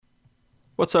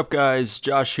What's up, guys?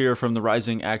 Josh here from the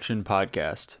Rising Action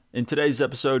Podcast. In today's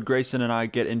episode, Grayson and I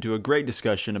get into a great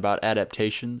discussion about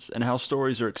adaptations and how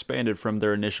stories are expanded from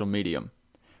their initial medium.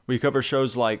 We cover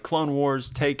shows like Clone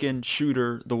Wars, Taken,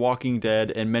 Shooter, The Walking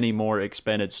Dead, and many more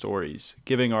expanded stories,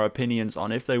 giving our opinions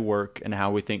on if they work and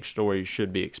how we think stories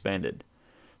should be expanded.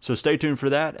 So stay tuned for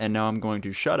that, and now I'm going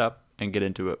to shut up and get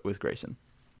into it with Grayson.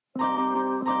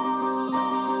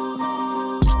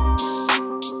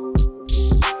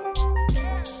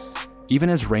 Even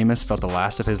as Ramus felt the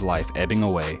last of his life ebbing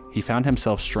away, he found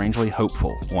himself strangely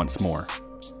hopeful once more.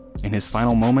 In his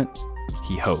final moment,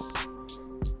 he hoped.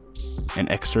 An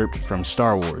excerpt from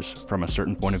Star Wars from a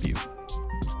certain point of view.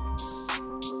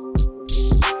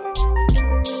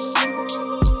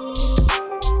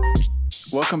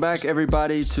 Welcome back,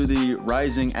 everybody, to the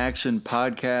Rising Action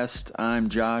Podcast. I'm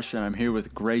Josh, and I'm here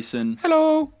with Grayson.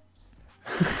 Hello!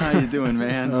 How you doing,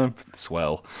 man?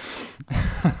 Swell.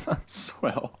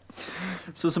 Swell.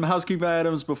 So some housekeeping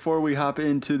items before we hop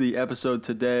into the episode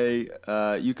today.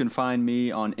 You can find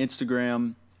me on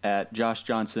Instagram at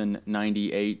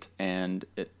JoshJohnson98 and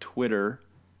at Twitter.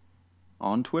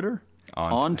 On Twitter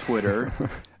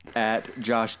at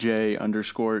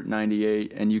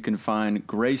JoshJ_98. And you can find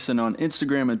Grayson on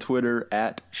Instagram and Twitter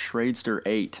at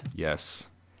Schradester8. Yes.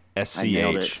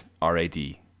 SCHRADESTER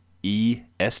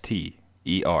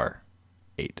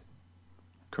 8.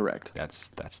 Correct.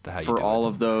 That's how you for do all it.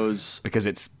 of those,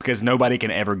 because nobody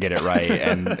can ever get it right,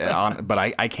 and but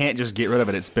I can't just get rid of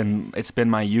it. It's been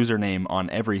my username on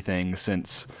everything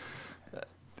since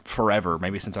forever,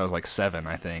 maybe since I was like 7,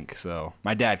 I think. So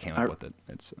my dad came up with it.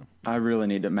 I really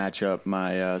need to match up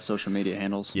my social media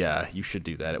handles. Yeah, you should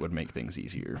do that. It would make things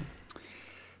easier.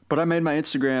 But I made my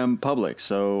Instagram public,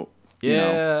 so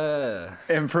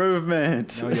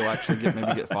improvement. You'll actually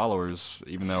maybe get followers,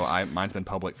 even though mine's been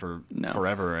public for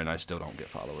forever, and I still don't get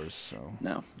followers. So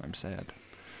no, I'm sad.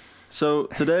 So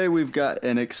today we've got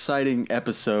an exciting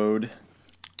episode.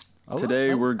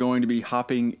 Today we're going to be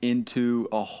hopping into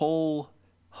a whole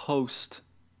host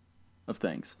of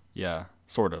things. Yeah,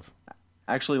 sort of.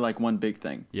 Actually, like one big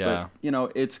thing. Yeah.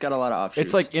 But, it's got a lot of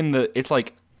offshoots.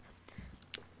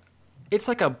 It's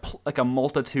like a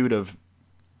multitude of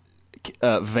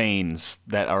veins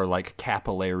that are like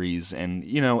capillaries and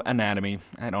anatomy.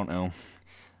 I don't know,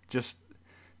 just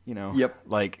Yep.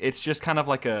 Like it's just kind of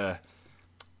like a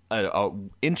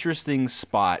interesting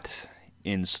spot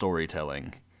in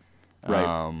storytelling,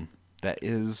 right? That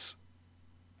is,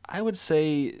 I would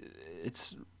say,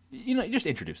 it's just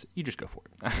introduce it. You just go for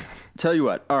it. Tell you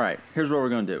what. All right. Here's what we're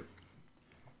gonna do.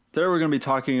 Today we're gonna be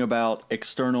talking about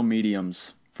external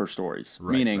mediums for stories,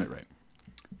 meaning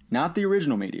not the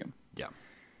original medium. Yeah.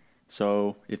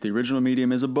 So if the original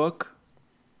medium is a book,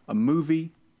 a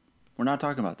movie, we're not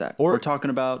talking about that. We're talking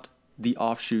about the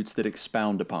offshoots that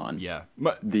expound upon the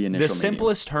initial medium. The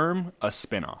simplest term, a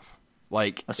spin-off.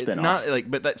 Like a spin-off.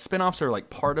 But that spin-offs are like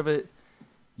part of it.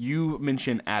 You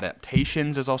mentioned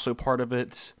adaptations is also part of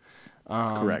it.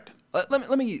 Correct.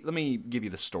 Let me give you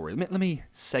the story. Let me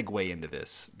segue into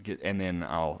this, and then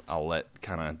I'll let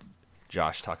kind of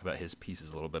Josh talk about his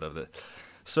pieces a little bit of it.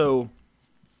 So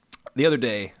the other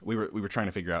day we were trying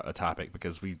to figure out a topic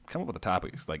because we come up with the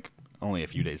topics like only a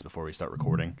few days before we start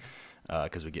recording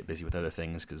because we get busy with other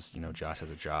things because Josh has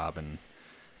a job and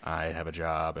I have a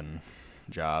job and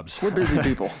jobs. We're busy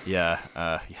people.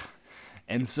 Yeah.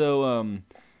 And so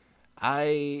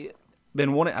I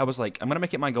was like, I'm going to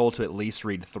make it my goal to at least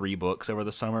read 3 books over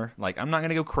the summer. Like, I'm not going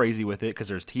to go crazy with it because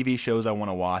there's TV shows I want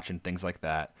to watch and things like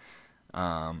that.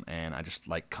 And I just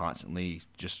like constantly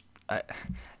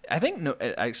I think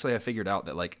I figured out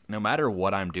that like no matter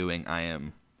what I'm doing, I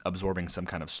am absorbing some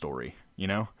kind of story,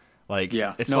 Like,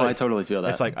 yeah, it's I totally feel that.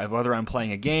 It's like whether I'm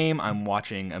playing a game, I'm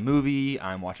watching a movie,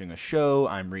 I'm watching a show,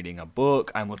 I'm reading a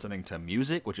book, I'm listening to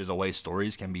music, which is a way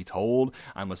stories can be told.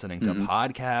 I'm listening to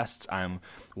podcasts, I'm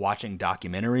watching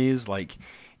documentaries. Like,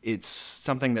 it's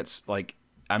something that's like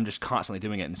I'm just constantly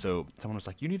doing it. And so someone was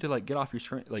like, "You need to like get off your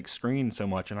screen so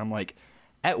much," and I'm like,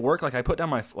 at work, like I put down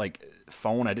my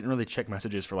phone. I didn't really check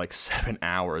messages for like 7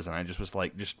 hours, and I just was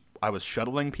like, I was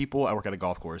shuttling people. I work at a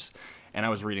golf course, and I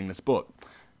was reading this book.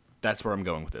 That's where I'm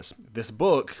going with this. This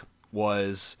book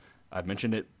was, I've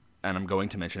mentioned it, and I'm going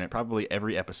to mention it probably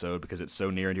every episode because it's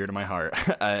so near and dear to my heart.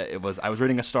 I was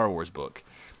reading a Star Wars book,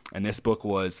 and this book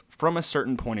was From a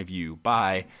Certain Point of View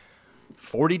by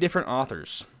 40 different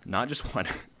authors, not just one.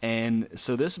 And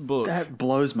so this book, that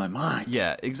blows my mind.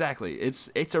 Yeah, exactly.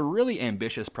 It's a really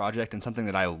ambitious project and something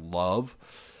that I love.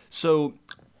 So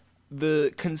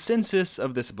the consensus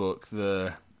of this book,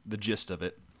 the gist of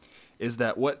it, is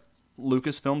that what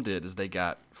Lucasfilm did is they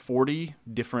got 40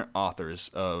 different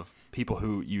authors of people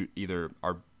who you either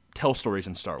tell stories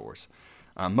in Star Wars.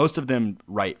 Most of them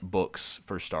write books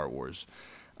for Star Wars.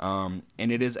 And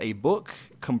it is a book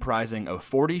comprising of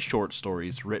 40 short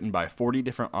stories written by 40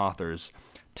 different authors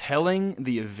telling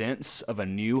the events of A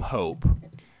New Hope,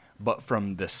 but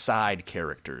from the side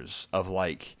characters of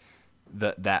like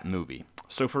that movie.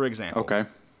 So for example,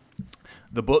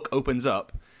 the book opens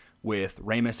up with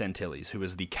Ramus Antilles, who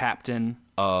is the captain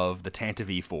of the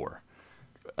Tantive 4.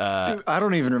 Dude, I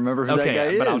don't even remember who that guy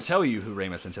is. But I'll tell you who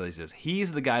Ramus Antilles is.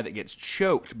 He's the guy that gets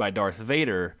choked by Darth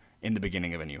Vader in the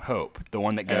beginning of A New Hope. The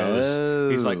one that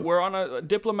goes, he's like, we're on a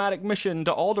diplomatic mission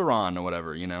to Alderaan or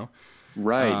whatever, you know?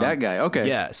 Right, that guy. Okay.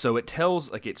 Yeah, so it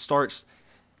tells, like, it starts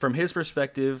from his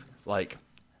perspective, like,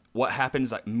 what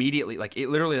happens like, immediately. Like, it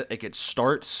literally, like, it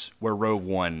starts where Rogue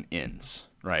One ends,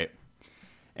 right?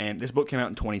 And this book came out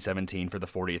in 2017 for the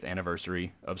 40th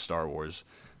anniversary of Star Wars.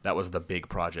 That was the big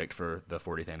project for the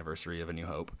 40th anniversary of A New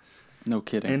Hope. No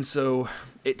kidding. And so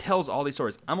it tells all these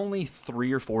stories. I'm only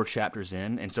 3 or 4 chapters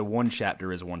in, and so one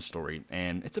chapter is one story,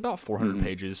 and it's about 400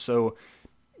 pages. So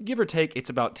give or take, it's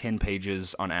about 10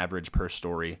 pages on average per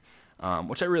story,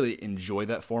 which I really enjoy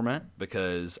that format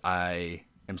because I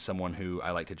am someone who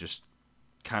I like to just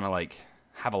kind of like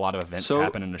have a lot of events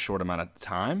happen in a short amount of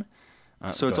time.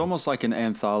 So it's almost like an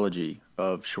anthology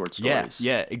of short stories.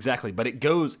 Yeah, exactly. But it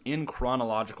goes in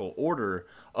chronological order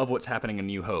of what's happening in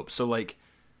New Hope. So like,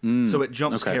 so it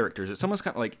jumps characters. It's almost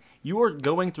kind of like you are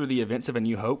going through the events of A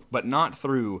New Hope, but not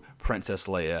through Princess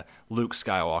Leia, Luke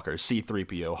Skywalker,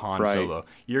 C-3PO, Han Solo.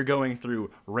 You're going through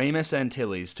Ramus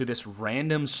Antilles to this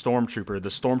random stormtrooper, the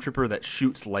stormtrooper that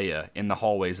shoots Leia in the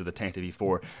hallways of the Tantive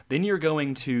 4. Then you're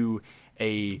going to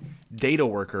a data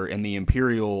worker in the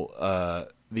Imperial's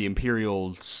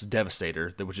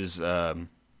Devastator, which is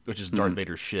Darth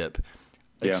Vader's ship,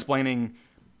 explaining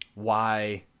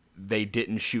why they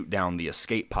didn't shoot down the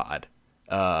escape pod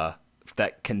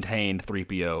that contained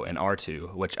 3PO and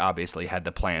R2, which obviously had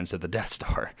the plans to the Death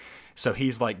Star. So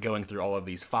he's like going through all of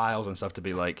these files and stuff to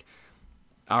be like,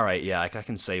 all right, yeah, I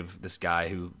can save this guy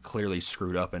who clearly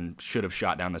screwed up and should have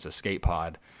shot down this escape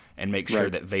pod and make sure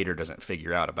that Vader doesn't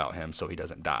figure out about him so he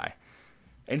doesn't die.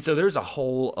 And so there's a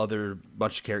whole other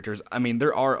bunch of characters. I mean,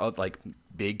 there are like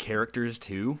big characters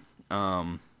too.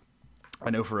 I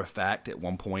know for a fact at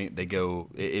one point they go,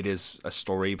 it is a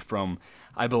story from,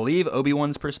 I believe,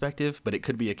 Obi-Wan's perspective, but it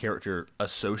could be a character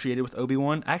associated with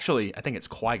Obi-Wan. Actually, I think it's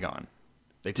Qui-Gon.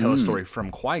 They tell a story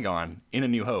from Qui-Gon in A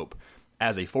New Hope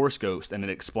as a Force ghost, and it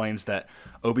explains that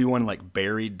Obi-Wan like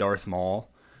buried Darth Maul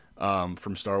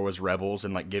from Star Wars Rebels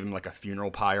and like gave him like a funeral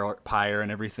pyre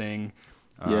and everything.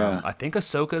 I think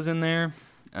Ahsoka's in there.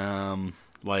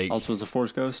 Like also as a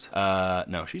Force ghost?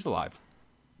 No, she's alive.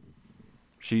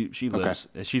 She lives.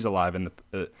 Okay. She's alive in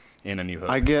A New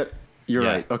Hope. You're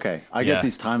right. Okay, I get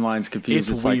these timelines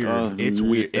confused. It's weird. It's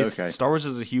weird. Star Wars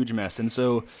is a huge mess, and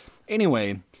so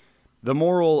anyway, the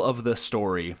moral of the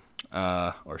story,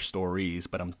 or stories,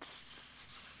 but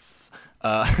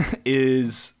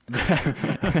is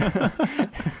that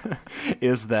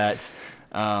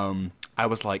I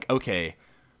was like, okay.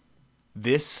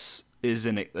 This is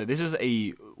an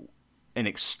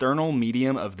external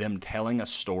medium of them telling a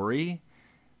story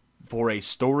for a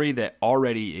story that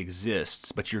already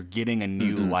exists, but you're getting a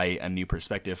new light, a new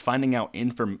perspective, finding out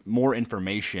more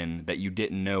information that you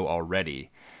didn't know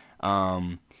already.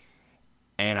 And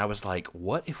I was like,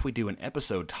 what if we do an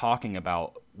episode talking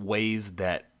about ways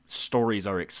that stories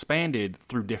are expanded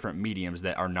through different mediums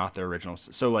that are not the original?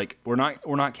 So like we're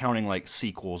not counting like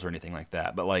sequels or anything like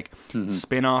that, but like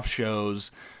spin-off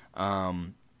shows,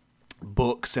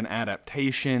 books and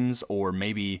adaptations, or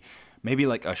maybe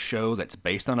like a show that's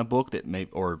based on a book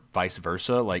or vice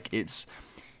versa. Like it's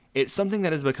something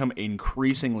that has become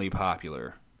increasingly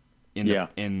popular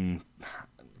in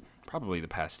probably the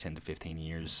past 10 to 15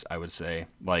 years, I would say.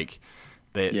 Like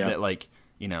that like,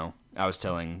 you know, I was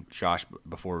telling Josh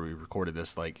before we recorded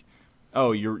this, like,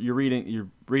 oh, you're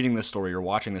reading this story, you're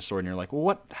watching this story, and you're like, well,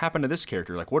 what happened to this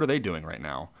character? Like, what are they doing right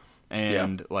now?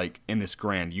 And like in this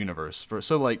grand universe,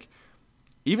 so like,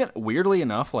 even weirdly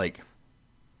enough, like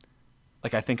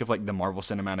I think of like the Marvel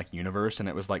Cinematic Universe, and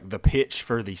it was like the pitch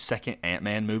for the second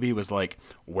Ant-Man movie was like,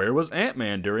 where was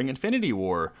Ant-Man during Infinity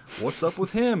War? What's up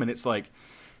with him? And it's like,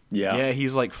 yeah,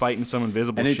 he's like fighting some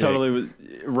invisible chick. And he totally was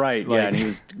right. Like, and he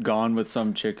was gone with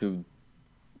some chick who.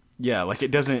 Yeah, like it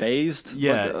doesn't phased.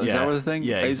 Yeah, is that what the thing?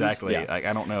 Yeah, phases? Exactly. Yeah. Like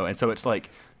I don't know, and so it's like,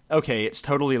 okay, it's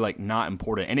totally like not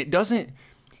important, and it doesn't.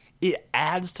 It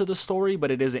adds to the story,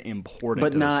 but it isn't important.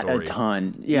 But to not the story. a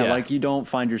ton. Yeah, like you don't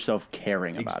find yourself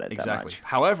caring about it that much.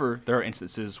 However, there are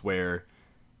instances where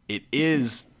it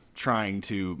is trying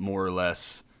to more or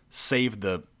less save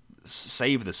the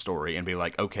story and be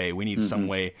like, okay, we need some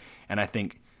way. And I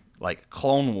think like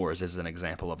Clone Wars is an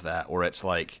example of that, where it's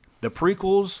like the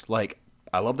prequels. Like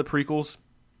I love the prequels;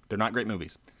 they're not great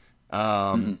movies.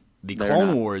 The They're Clone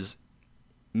not. Wars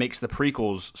makes the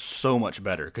prequels so much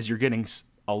better because you're getting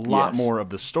a lot Yes. more of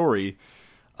the story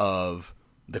of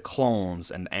the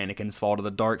clones and Anakin's fall to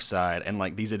the dark side and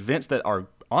like these events that are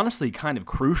honestly kind of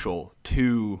crucial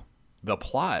to the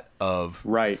plot of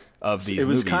Right. of these It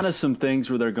was movies. kind of some things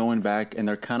where they're going back and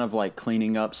they're kind of like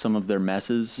cleaning up some of their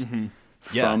messes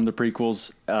Yeah. from the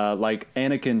prequels. Like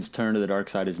Anakin's turn to the dark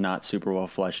side is not super well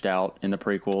fleshed out in the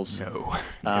prequels.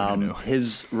 No.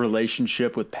 His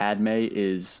relationship with Padme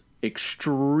is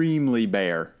extremely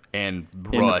bare And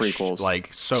in rushed, the prequels.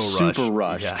 like so super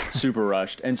rushed, Yeah. super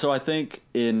rushed. And so I think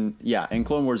in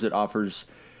Clone Wars it offers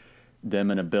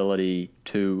them an ability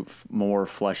to more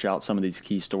flesh out some of these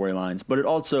key storylines, but it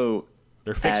also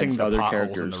They're fixing adds the other potholes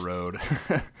characters. in the road.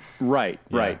 Right,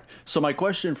 Yeah. right. So my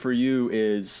question for you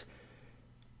is,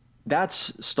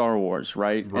 that's Star Wars,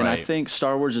 right? And I Right. think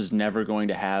Star Wars is never going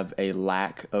to have a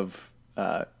lack of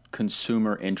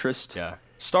consumer interest. Yeah.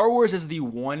 Star Wars is the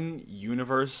one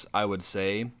universe, I would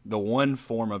say, the one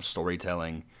form of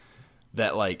storytelling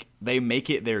that like they make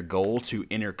it their goal to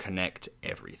interconnect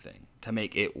everything, to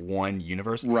make it one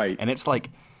universe. Right. And it's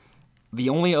like the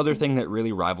only other thing that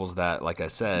really rivals that, like I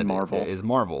said, Marvel. is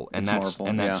Marvel. And It's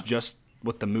Marvel, that's yeah. just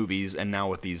with the movies and now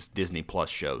with these Disney Plus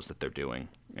shows that they're doing.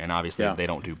 And obviously Yeah. they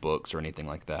don't do books or anything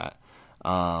like that.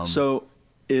 So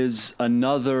is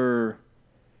another,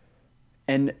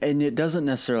 and it doesn't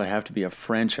necessarily have to be a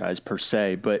franchise per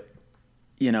se, but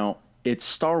you know, it's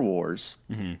Star Wars,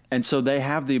 and so they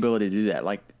have the ability to do that.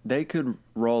 Like they could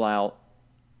roll out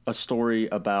a story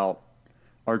about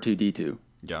R2D2.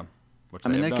 Yeah. Which I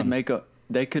mean, have they done.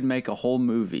 could make a whole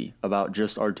movie about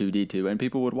just R2D2, and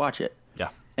people would watch it. Yeah.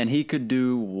 And he could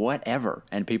do whatever,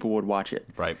 and people would watch it.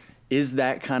 Right. Is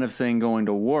that kind of thing going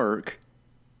to work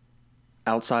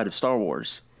outside of Star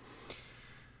Wars?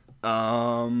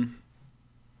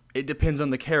 It depends on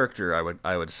the character,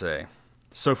 I would say.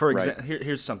 So for Right. example,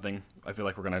 here's something I feel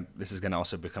like this is gonna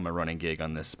also become a running gig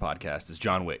on this podcast. Is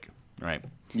John Wick, right?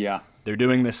 Yeah. They're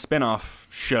doing this spin-off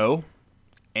show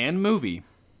and movie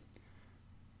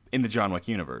in the John Wick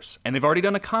universe, and they've already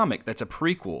done a comic that's a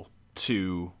prequel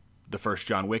to the first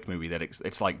John Wick movie. That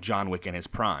it's like John Wick in his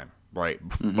prime, right?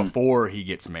 Before he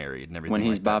gets married and everything. When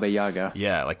he's like that. Baba Yaga.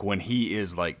 Yeah, like when he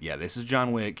is like, yeah, this is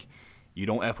John Wick. You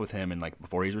don't F with him, and like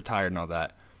before he's retired and all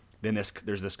that. Then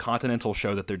there's this Continental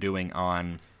show that they're doing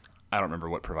on, I don't remember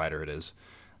what provider it is.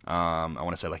 I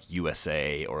want to say like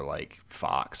USA or like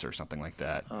Fox or something like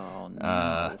that. Oh,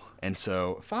 no. And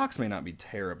so Fox may not be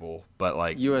terrible, but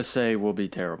like, USA will be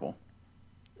terrible.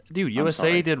 dude, I'm USA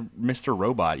sorry. did Mr.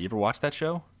 Robot. You ever watch that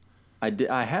show?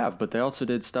 I have, but they also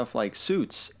did stuff like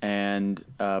Suits and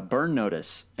Burn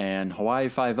Notice and Hawaii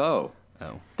Five-0.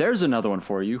 Oh, There's another one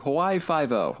for you, Hawaii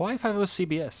Five-0. Hawaii Five was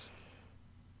CBS,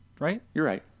 right? You're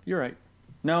right. You're right.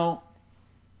 No,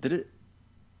 did it?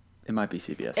 It might be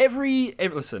CBS.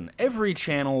 Listen, every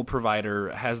channel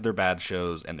provider has their bad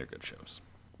shows and their good shows.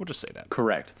 We'll just say that.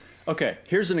 Correct. Okay,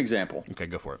 here's an example. Okay,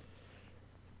 go for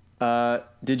it.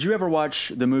 Did you ever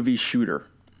watch the movie Shooter?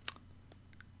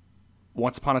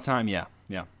 Once Upon a Time, yeah.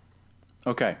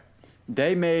 Okay.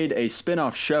 They made a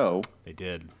spin-off show They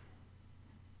did.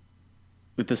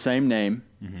 with the same name,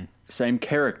 same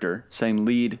character, same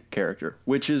lead character,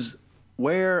 which is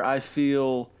where I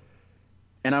feel,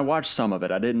 and I watched some of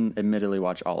it. I didn't admittedly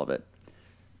watch all of it.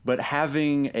 But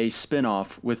having a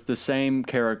spin-off with the same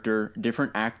character,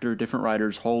 different actor, different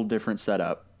writers, whole different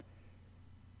setup,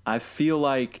 I feel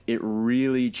like it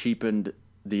really cheapened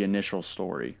the initial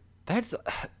story. That's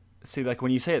see, like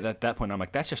when you say it at that point, I'm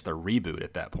like, that's just a reboot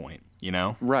at that point, you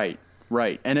know? Right,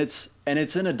 right. And it's in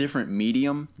a different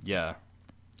medium. Yeah.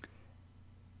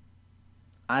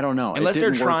 I don't know. Unless it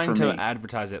they're didn't work trying for to me.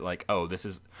 advertise it like, oh, this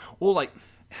is well, like,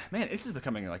 man, this is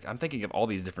becoming like I'm thinking of all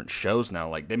these different shows now.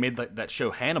 Like they made like, that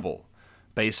show Hannibal,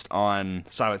 based on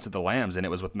Silence of the Lambs, and it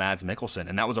was with Mads Mikkelsen,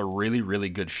 and that was a really, really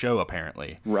good show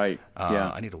apparently. Right.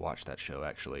 Yeah. I need to watch that show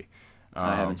actually.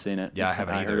 I haven't seen it. Yeah, I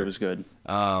haven't I either. heard it was good.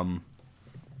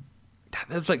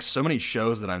 There's like so many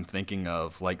shows that I'm thinking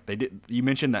of. Like they did. You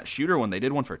mentioned that Shooter one. They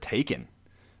did one for Taken.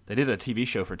 They did a TV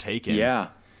show for Taken. Yeah.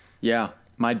 Yeah.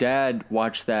 My dad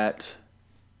watched that.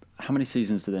 How many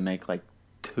seasons did they make? Like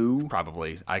 2?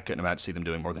 Probably. I couldn't imagine see them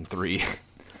doing more than 3.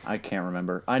 I can't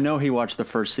remember. I know he watched the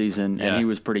first season Yeah. and he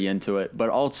was pretty into it, but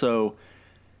also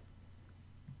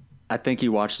I think he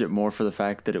watched it more for the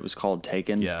fact that it was called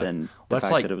Taken Yeah. than the That's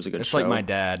fact like that it was a good it's show. like my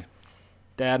dad.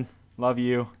 Dad, love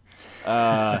you.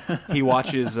 He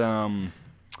watches.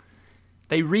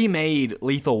 They remade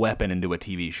Lethal Weapon into a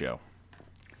TV show,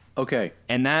 Okay.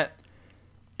 and that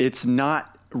It's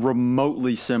not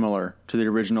remotely similar to the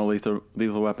original Lethal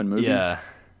Weapon movies. Yeah.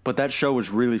 But that show was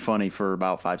really funny for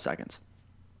about 5 seconds.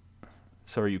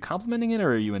 So are you complimenting it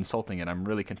or are you insulting it? I'm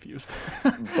really confused.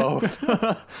 Both.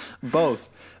 Both.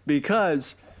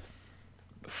 Because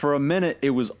for a minute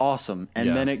it was awesome, and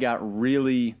Yeah. then it got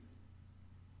really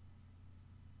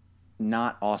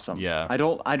not awesome. Yeah. I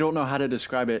don't know how to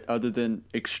describe it other than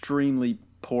extremely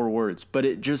poor words, but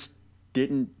it just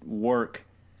didn't work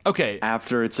Okay.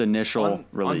 after its initial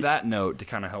release. On that note, to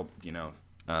kind of help,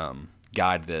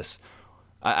 guide this,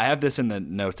 I have this in the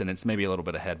notes, and it's maybe a little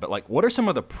bit ahead, but, like, what are some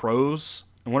of the pros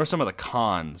and what are some of the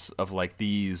cons of, like,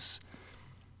 these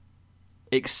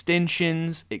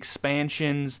extensions,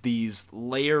 expansions, these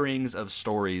layerings of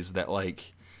stories that,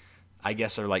 like, I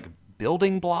guess are, like,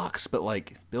 building blocks, but,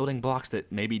 like, building blocks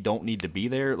that maybe don't need to be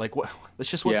there? Like,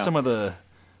 what's Yeah. some of the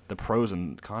pros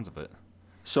and cons of it?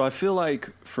 So I feel like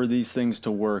for these things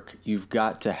to work, you've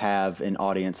got to have an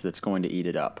audience that's going to eat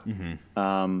it up.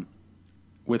 Mm-hmm.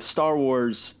 With Star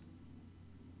Wars,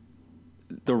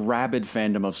 the rabid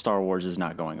fandom of Star Wars is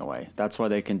not going away. That's why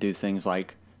they can do things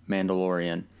like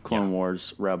Mandalorian, Clone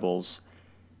Wars, Rebels,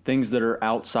 things that are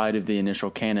outside of the initial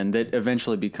canon that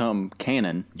eventually become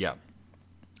canon. Yeah.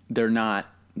 They're not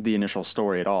the initial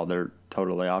story at all. They're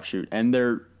totally offshoot, and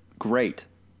they're great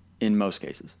in most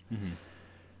cases. Mm-hmm.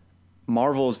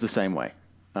 Marvel is the same way.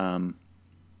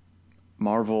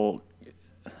 Marvel,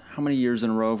 how many years in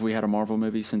a row have we had a Marvel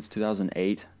movie since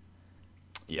 2008?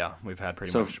 Yeah, we've had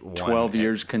pretty So much 12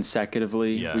 years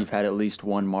consecutively, Yeah. we've had at least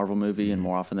one Marvel movie, and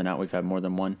more often than not, we've had more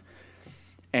than one.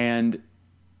 And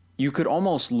you could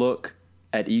almost look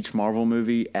at each Marvel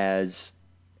movie as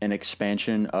an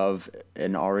expansion of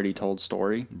an already told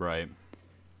story. Right.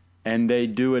 And they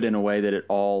do it in a way that it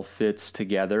all fits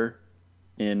together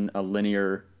in a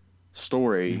linear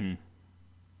story, Mm-hmm.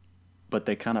 but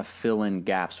they kind of fill in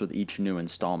gaps with each new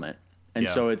installment. And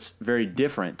Yeah. so it's very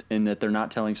different in that they're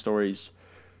not telling stories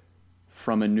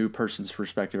from a new person's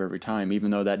perspective every time, even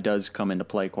though that does come into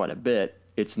play quite a bit.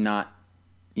 It's not,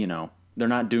 they're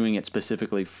not doing it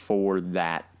specifically for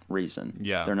that reason.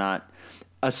 Yeah. They're not,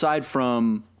 aside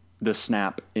from the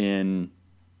snap in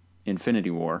Infinity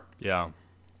War, Yeah.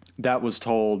 that was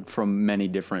told from many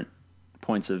different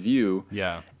points of view.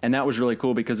 Yeah. And that was really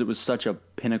cool because it was such a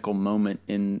pinnacle moment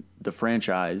in the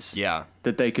franchise Yeah.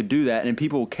 that they could do that. And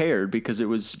people cared because it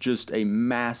was just a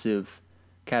massive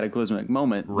cataclysmic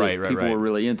moment that Right, people right. were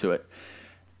really into it.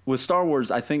 With Star Wars,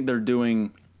 I think they're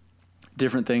doing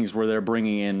different things where they're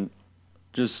bringing in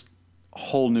just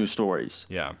whole new stories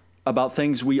Yeah. about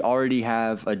things we already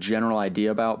have a general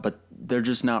idea about, but they're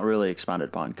just not really expounded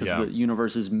upon because Yeah. the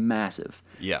universe is massive.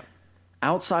 Yeah.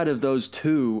 Outside of those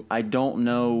two, I don't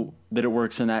know that it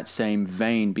works in that same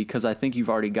vein because I think you've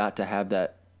already got to have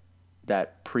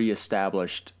that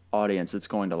pre-established audience that's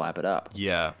going to lap it up.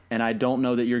 Yeah. And I don't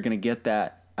know that you're going to get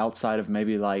that outside of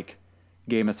maybe like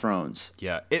Game of Thrones.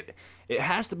 Yeah. It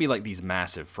has to be like these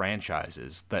massive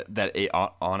franchises that it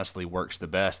honestly works the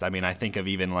best. I mean, I think of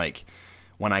even like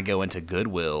when I go into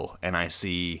Goodwill and I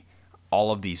see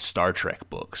all of these Star Trek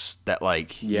books that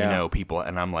people,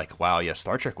 and I'm like, wow, yeah,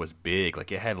 Star Trek was big.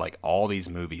 Like it had like all these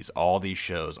movies, all these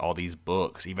shows, all these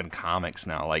books, even comics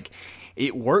now. Like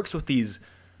it works with these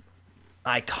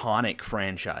iconic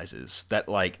franchises that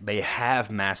like they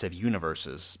have massive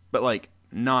universes, but like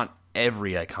not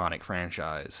every iconic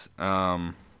franchise.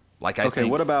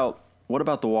 What about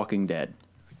The Walking Dead?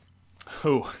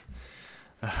 Oh,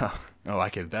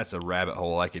 that's a rabbit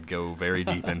hole I could go very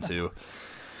deep into.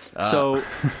 So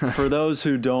for those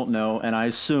who don't know, and I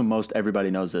assume most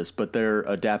everybody knows this, but they're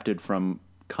adapted from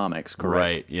comics, correct?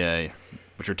 Right, yeah.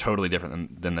 Which are totally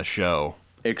different than the show.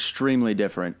 Extremely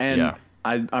different. And Yeah.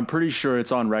 I'm pretty sure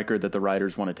it's on record that the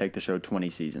writers want to take the show 20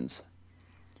 seasons.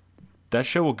 That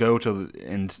show will go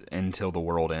until the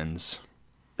world ends.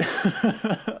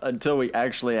 Until we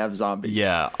actually have zombies.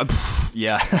 Yeah.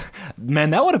 Yeah.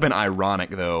 Man, that would have been ironic,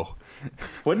 though.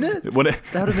 Wouldn't it? That would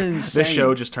have been insane. This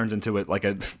show just turns into it like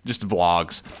just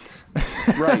vlogs.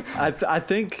 Right. I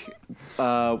think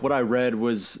what I read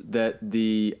was that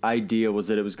the idea was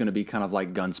that it was going to be kind of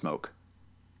like Gunsmoke.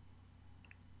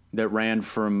 That ran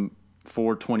from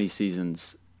 420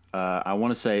 seasons. I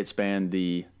want to say it spanned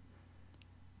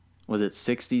was it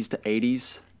 60s to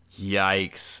 80s?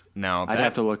 Yikes. Now, I'd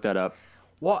have to look that up.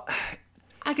 Well,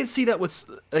 I could see that with,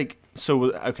 like,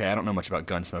 so, okay, I don't know much about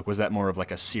Gunsmoke. Was that more of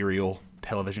like a serial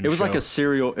television show? It was like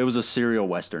it was a serial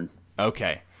Western.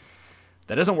 Okay.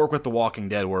 That doesn't work with The Walking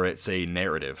Dead where it's a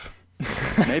narrative.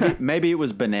 Maybe it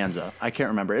was Bonanza. I can't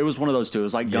remember. It was one of those two. It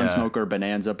was like Gunsmoke or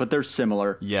Bonanza, but they're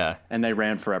similar. Yeah. And they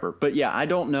ran forever. But yeah, I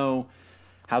don't know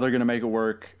how they're going to make it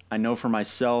work. I know for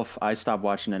myself, I stopped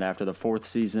watching it after the 4th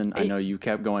season. I know you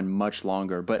kept going much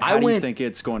longer. But how do you think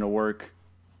it's going to work?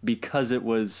 Because it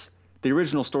was the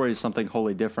original story is something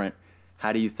wholly different.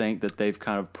 How do you think that they've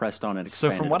kind of pressed on and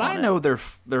expanded? So from what I know,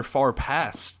 they're far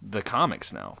past the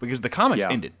comics now, because the comics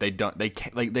ended. They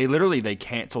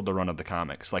canceled the run of the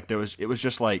comics. Like it was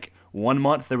just like 1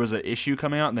 month there was an issue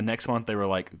coming out, and the next month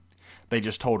they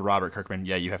just told Robert Kirkman,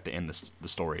 yeah, you have to end the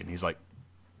story, and he's like,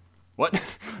 what?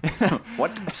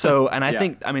 What? So, and I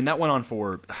think that went on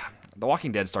for The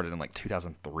Walking Dead started in like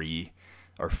 2003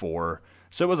 or 4,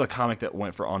 so it was a comic that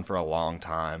went on for a long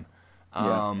time.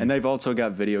 Yeah. And they've also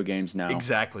got video games now.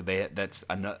 Exactly. It's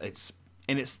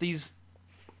these,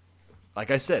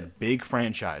 like I said, big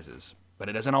franchises, but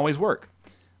it doesn't always work.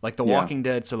 Like The Walking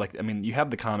Dead. So you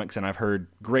have the comics, and I've heard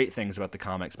great things about the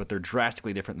comics, but they're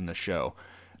drastically different than the show.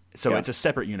 So it's a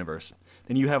separate universe.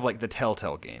 Then you have like the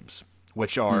Telltale games,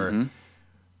 which are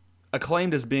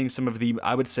acclaimed as being some of the,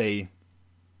 I would say,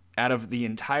 out of the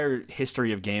entire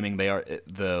history of gaming, they are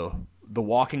the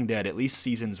Walking Dead, at least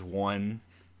seasons 1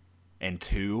 and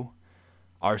 2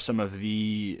 are some of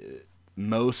the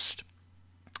most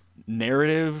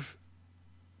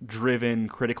narrative-driven,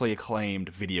 critically acclaimed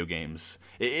video games.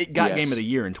 It got Game of the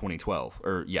Year in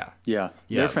 2012. Yeah,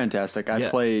 they're fantastic. I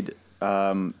played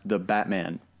the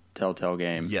Batman Telltale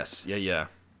game. Yes, yeah.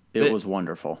 It was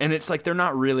wonderful. And it's like they're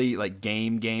not really like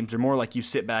games. They're more like you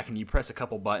sit back and you press a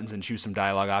couple buttons and choose some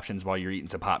dialogue options while you're eating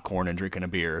some popcorn and drinking a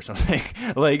beer or something.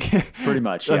 Like pretty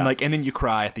much, yeah. And then you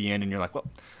cry at the end and you're like, well,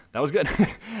 that was good.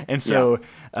 And so,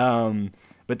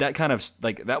 but that kind of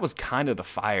that was kind of the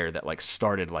fire that like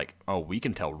started like, oh, we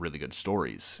can tell really good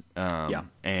stories.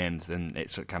 And then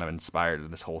it kind of inspired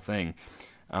this whole thing.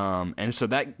 And so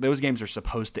those games are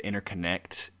supposed to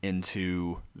interconnect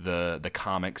into the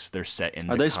comics. They're set in.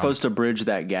 Are they supposed to bridge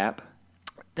that gap?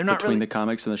 They're not between the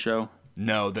comics and the show.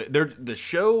 No, the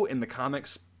show and the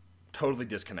comics totally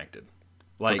disconnected.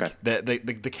 Like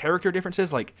the character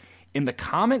differences, like in the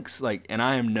comics, like, and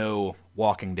I am no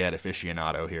Walking Dead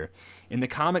aficionado here. In the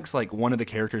comics, like one of the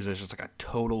characters is just like a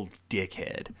total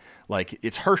dickhead. Like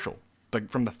it's Herschel, like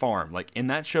from the farm. Like in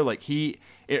that show, like he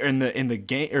in the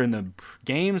game or in the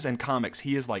games and comics,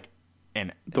 he is like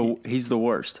he's the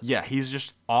worst. Yeah, he's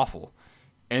just awful.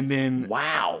 And then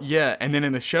yeah, and then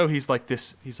in the show, he's like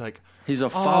this. He's like he's a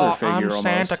father figure. I'm almost.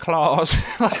 Santa Claus.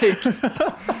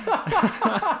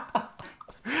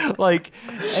 Like,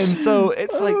 and so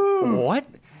it's like what,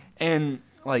 and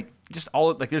like just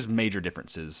all like there's major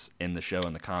differences in the show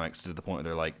and the comics to the point where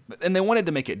they're like, and they wanted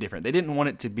to make it different. They didn't want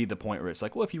it to be the point where it's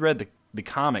like, well, if you read the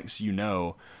comics, you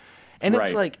know, and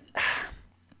it's like,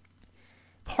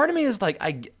 part of me is like,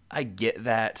 I get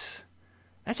that.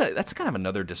 That's kind of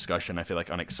another discussion. I feel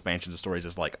like on expansions of stories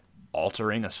is like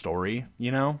altering a story.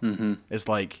 You know, it's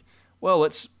like, well,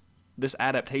 this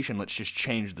adaptation. Let's just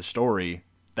change the story.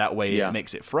 That way it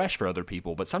makes it fresh for other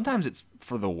people. But sometimes it's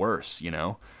for the worse, you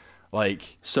know?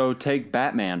 Like, so take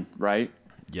Batman, right?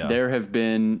 Yeah. There have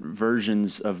been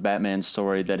versions of Batman's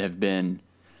story that have been,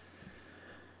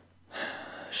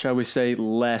 shall we say,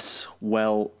 less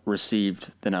well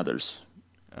received than others.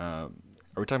 Are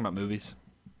we talking about movies?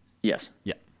 Yes.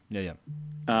 Yeah.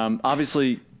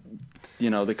 Obviously,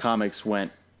 the comics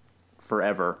went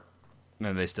forever.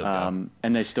 And they still go.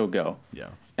 And they still go.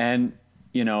 Yeah. And,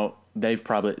 they've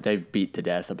beat to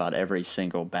death about every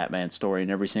single Batman story and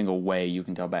every single way you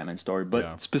can tell Batman story.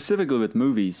 But specifically with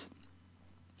movies,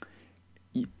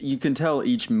 you can tell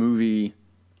each movie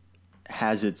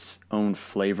has its own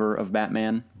flavor of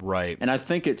Batman. Right. And I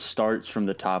think it starts from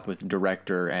the top with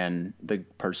director and the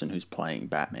person who's playing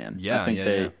Batman. Yeah. I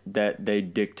think that they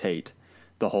dictate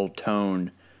the whole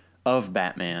tone of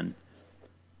Batman.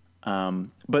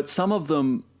 But some of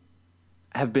them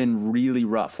have been really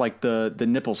rough, like the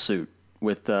nipple suit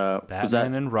with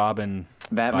Batman and Robin.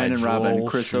 Batman and Robin,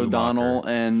 Chris Schumacher. O'Donnell,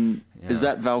 and is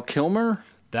that Val Kilmer?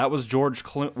 That was George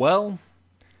Clooney. Well,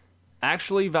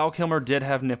 actually, Val Kilmer did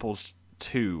have nipples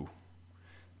too,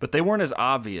 but they weren't as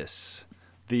obvious.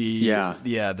 The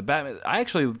Batman. I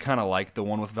actually kind of like the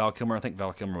one with Val Kilmer. I think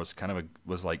Val Kilmer was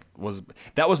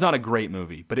that was not a great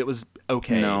movie, but it was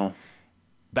okay. No.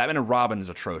 Batman and Robin is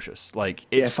atrocious. Like,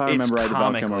 if I remember right, the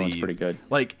Val Kilmer one's pretty good.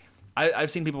 Like,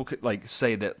 I've seen people like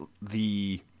say that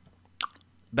the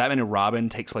Batman and Robin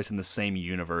takes place in the same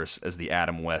universe as the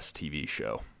Adam West TV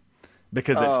show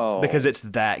because it's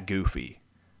that goofy,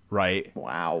 right?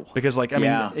 Wow. Because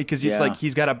because he's like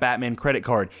he's got a Batman credit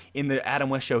card in the Adam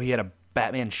West show. He had a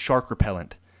Batman shark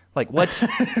repellent. Like what?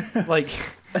 Like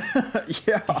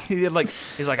Yeah.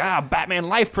 he's like Batman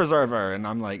life preserver, and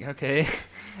I'm like okay.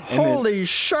 And Holy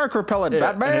shark repellent,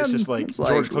 Batman! And it's just like It's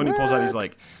George Clooney pulls out. what? He's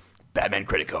like Batman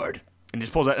credit card, and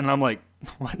just pulls out, and I'm like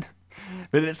what?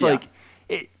 But it's Yeah.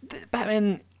 like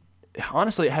Batman.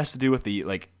 Honestly, it has to do with the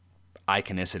like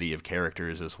iconicity of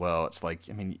characters as well. It's like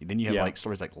I mean, then you have Yeah. like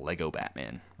stories like Lego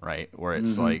Batman, right? Where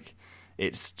it's like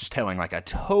it's just telling like a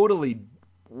totally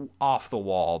off the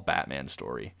wall Batman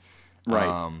story.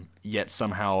 Right. Yet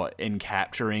somehow in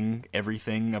capturing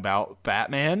everything about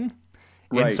Batman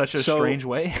in Right. such a So- strange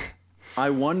way. I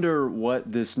wonder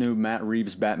what this new Matt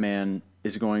Reeves Batman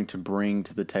is going to bring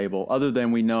to the table, other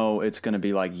than we know it's going to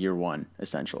be like year one,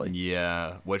 essentially.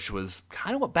 Yeah, which was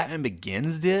kind of what Batman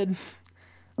Begins did.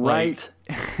 Right.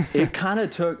 It kind of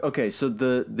took, okay, so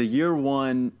the year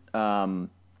one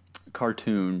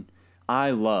cartoon,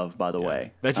 I love, by the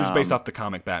way. That's just based off the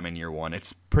comic Batman Year One.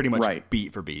 It's pretty much Right.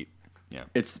 beat for beat. Yeah.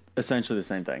 It's essentially the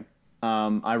same thing.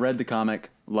 I read the comic,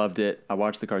 loved it. I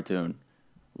watched the cartoon,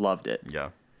 loved it. Yeah.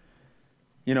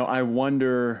 You know, I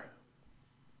wonder,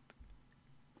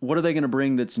 what are they going to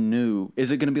bring that's new?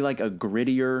 Is it going to be like a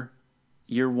grittier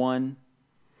year one?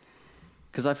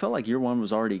 Because I felt like year one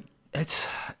was already...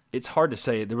 It's hard to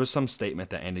say. There was some statement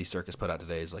that Andy Serkis put out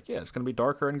today. Is like, yeah, it's going to be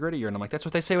darker and grittier, and I'm like, that's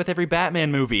what they say with every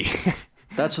Batman movie.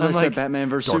 That's what I'm they said like, Batman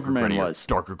vs. darker, Superman grittier, was.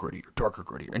 darker,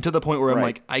 grittier, and to the point where I'm Right.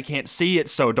 like, I can't see it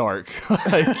so dark.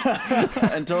 Like,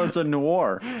 Until it's a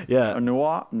noir. Yeah. A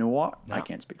noir? I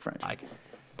can't speak French. I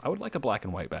would like a black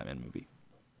and white Batman movie.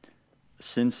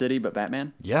 Sin City, but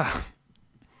Batman? Yeah,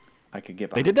 I could get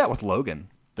they behind. did that with Logan.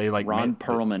 They like Ron made-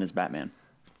 Perlman is Batman.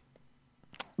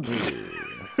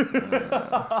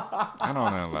 I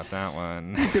don't know about that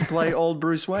one. He could play old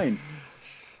Bruce Wayne.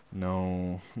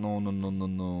 No.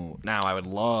 Now I would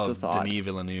It's love a thought. Denis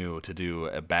Villeneuve to do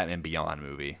a Batman Beyond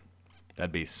movie.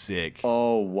 That'd be sick.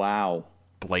 Oh, wow.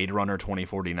 Blade Runner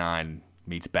 2049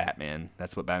 meets Batman.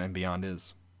 That's what Batman Beyond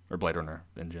is, or Blade Runner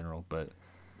in general. But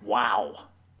Wow.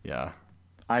 yeah,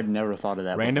 I'd never thought of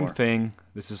that random before. thing.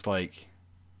 This is like,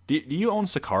 do you own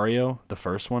Sicario, the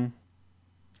first one?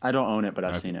 I don't own it, but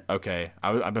I've seen it. Okay,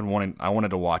 I've been wanting. I wanted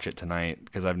to watch it tonight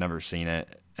because I've never seen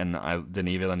it, and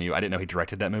Denis Villeneuve. I didn't know he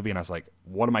directed that movie, and I was like,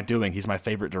 "What am I doing? He's my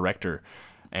favorite director."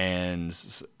 And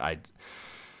I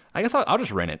thought I'll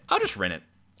just rent it.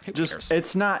 Who cares?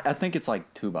 It's not, I think it's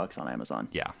like $2 on Amazon.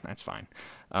 Yeah, that's fine.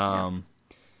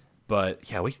 But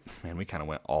yeah, we kind of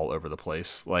went all over the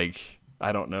place. Like,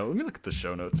 I don't know. Let me look at the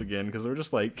show notes again because we're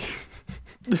just like.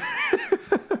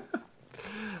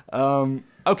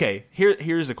 Okay,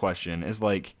 here's a question: is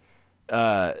like,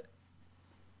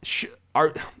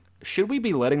 should we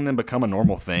be letting them become a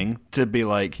normal thing to be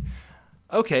like,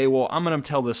 okay, well, I'm gonna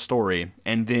tell this story,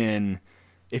 and then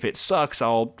if it sucks,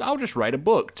 I'll just write a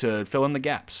book to fill in the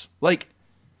gaps. Like,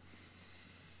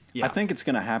 yeah, I think it's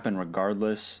going to happen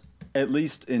regardless, at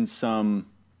least in some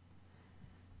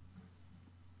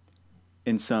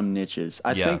niches.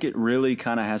 I Yeah. think it really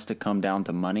kind of has to come down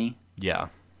to money. yeah.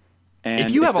 And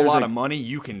If you have a there's lot of money,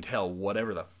 you can tell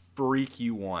whatever the freak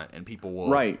you want, and people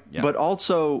will. Right. Yeah. But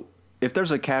also, if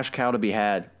there's a cash cow to be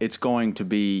had, it's going to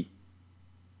be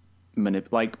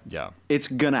yeah, it's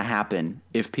going to happen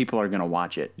if people are going to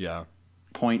watch it. yeah,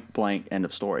 Point blank, end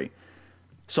of story.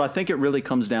 So I think it really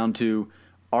comes down to,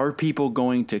 are people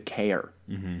going to care?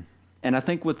 Mm-hmm. And I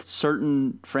think with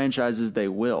certain franchises they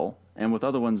will, and with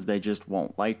other ones they just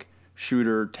won't. Like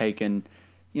Shooter, Taken,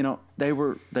 you know, they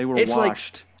were it's washed.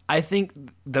 like I think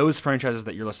those franchises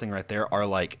that you're listing right there are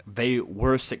like they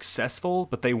were successful,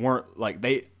 but they weren't like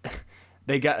they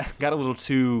got a little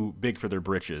too big for their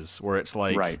britches. Where it's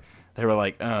like Right. they were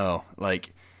like,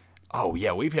 oh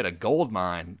yeah, we've hit a gold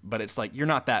mine, but it's like you're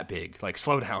not that big. Like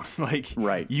slow down. Like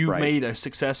Right, you right. made a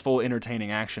successful, entertaining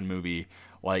action movie.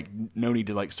 Like no need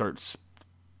to like start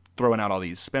throwing out all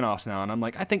these spinoffs now. And I'm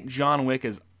like, I think John Wick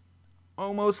is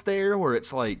almost there, where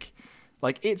it's like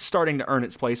it's starting to earn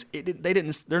its place.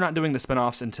 They're not doing the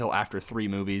spinoffs until after 3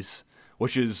 movies,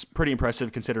 which is pretty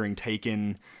impressive considering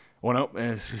Taken. Well,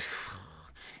 no,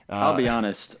 I'll be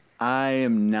honest, I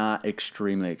am not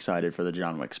extremely excited for the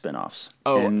John Wick spinoffs.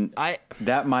 Oh, and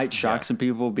that might shock Yeah. some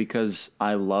people because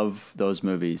I love those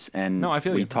movies and No, I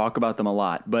feel we you. talk about them a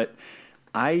lot. But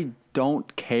I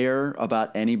don't care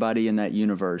about anybody in that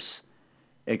universe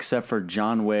except for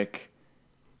John Wick,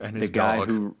 and the his guy dog.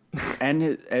 who and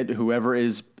whoever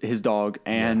is his dog,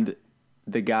 and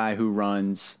the guy who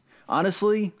runs.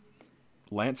 Honestly,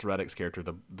 Lance Reddick's character,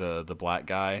 the black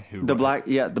guy who the black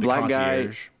guy.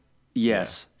 concierge.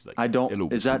 Yes, He's like, I don't. "Hello,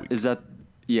 Is Mr. that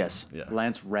Yes, Yeah.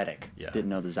 Lance Reddick. Yeah. Didn't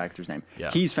know this actor's name.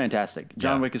 Yeah. He's fantastic.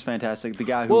 John Yeah. Wick is fantastic. The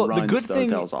guy who Well, runs the good thing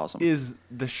hotel is awesome. is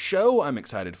the show I'm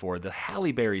excited for, the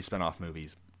Halle Berry spinoff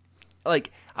movies.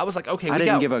 Like, I was like, okay, I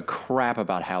didn't give a crap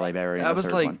about Halle Berry. In I the was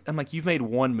third like, one. I'm like, you've made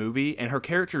one movie, and her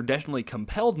character definitely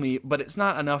compelled me, but it's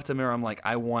not enough to where I'm like,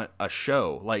 I want a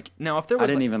show. Like, now if there was,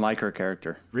 I didn't even like her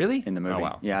character. really In the movie. Oh,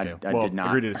 wow. Yeah, Okay. I Well, did not.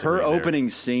 agree to disagree Her there.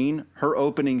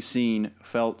 opening scene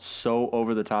felt so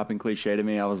over the top and cliche to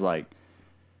me. I was like,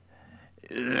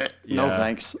 no Yeah.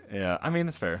 thanks. Yeah, I mean,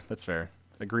 that's fair. That's fair.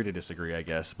 Agree to disagree, I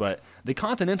guess. But the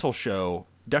Continental show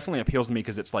definitely appeals to me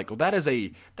because it's like, well, that is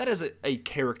a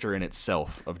character in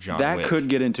itself of John That Wick. could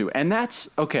get into, and that's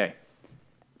okay.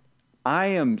 I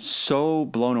am so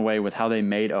blown away with how they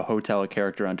made a hotel a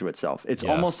character unto itself. It's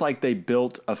Yeah. almost like they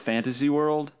built a fantasy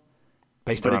world,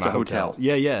 based but around it's a hotel.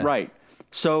 Yeah, yeah. Right.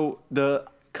 So the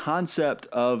concept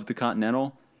of the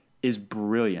Continental is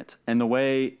brilliant, and the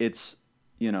way it's,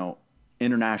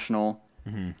 international,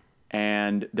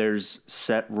 and there's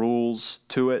set rules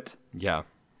to it. Yeah.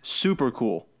 Super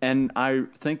cool. And I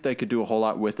think they could do a whole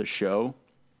lot with a show.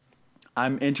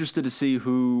 I'm interested to see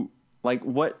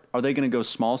what are they going to go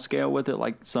small scale with it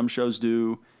like some shows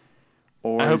do?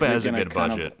 Or I hope is it has a gonna good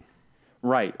kind of- budget.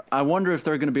 Right. I wonder if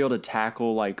they're going to be able to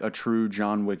tackle like a true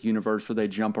John Wick universe where they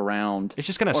jump around. It's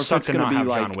just going or to if suck it's to gonna not be have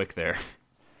like, John Wick there.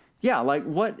 Yeah, like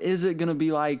what is it going to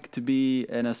be like to be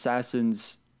an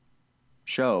assassin's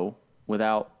show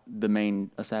without the main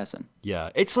assassin?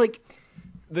 Yeah, it's like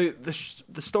the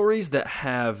stories that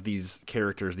have these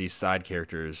characters, these side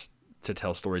characters to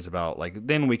tell stories about. Like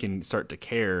then we can start to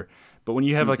care. But when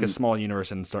you have like a small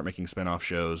universe and start making spin-off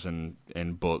shows and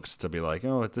books to be like,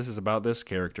 oh, this is about this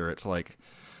character, it's like,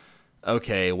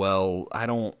 okay, well, I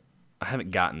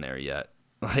haven't gotten there yet.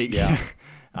 Like, Yeah.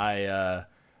 I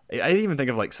didn't even think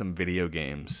of like some video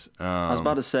games. I was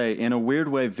about to say, in a weird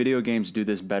way, video games do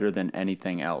this better than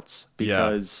anything else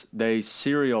because they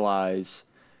serialize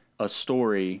a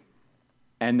story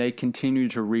and they continue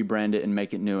to rebrand it and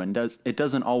make it new. And it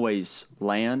doesn't always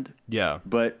land, Yeah.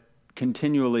 but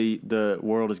continually the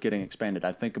world is getting expanded.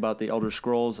 I think about the Elder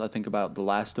Scrolls. I think about The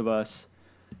Last of Us.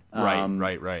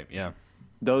 Right. Yeah.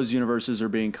 Those universes are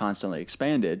being constantly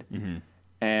expanded,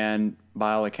 and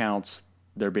by all accounts,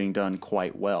 they're being done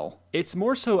quite well. It's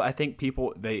more so I think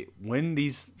people when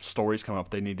these stories come up,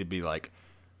 they need to be like,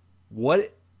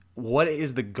 what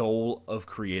is the goal of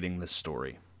creating this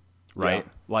story? Right?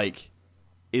 Yeah. Like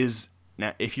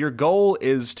now if your goal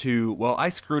is to, well, I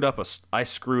screwed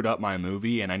up my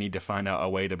movie and I need to find out a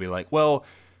way to be like, well,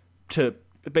 to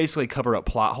basically cover up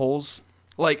plot holes.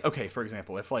 Like, okay, for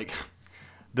example, if like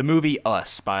the movie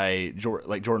Us by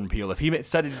Jordan Peele, if he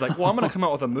said he's like, well, I'm going to come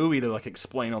out with a movie to like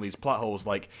explain all these plot holes,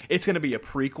 like it's going to be a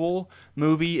prequel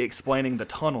movie explaining the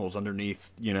tunnels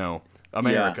underneath,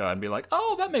 America, and be like,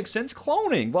 oh, that makes sense,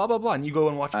 cloning, blah blah blah, and you go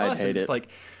and watch I'd Us, hate and it's it. like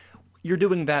you're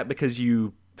doing that because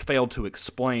you failed to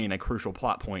explain a crucial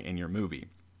plot point in your movie.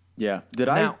 Yeah. Did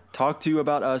I Now- talk to you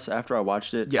about Us after I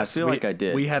watched it? Yes, I feel like I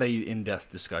did. We had a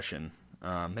in-depth discussion.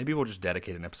 Maybe we'll just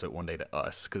dedicate an episode one day to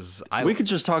Us because We could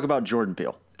just talk about Jordan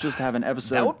Peele. Just have an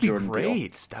episode. that would be Jordan Peele.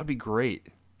 great. That would be great.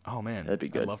 Oh man, That'd be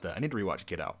good. I love that. I need to rewatch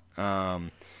Get Out.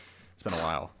 It's been a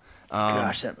while.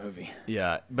 Gosh, that movie.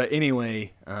 Yeah, but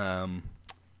anyway,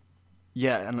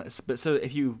 yeah, but so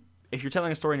if you're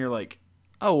telling a story and you're like,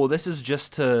 oh well, this is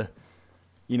just to,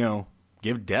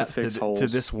 give depth fix to holes.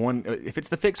 this one. If it's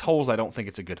to fix holes, I don't think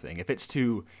it's a good thing. If it's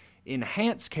to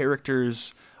enhance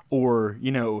characters or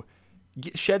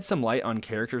shed some light on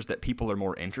characters that people are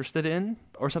more interested in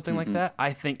or something like that,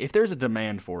 I think if there's a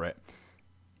demand for it,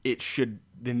 it should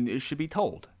be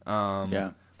told.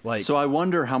 Yeah. Like, So I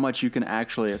wonder how much you can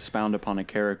actually expound upon a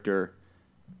character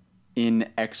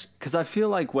because I feel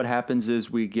like what happens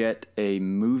is we get a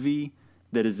movie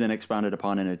that is then expounded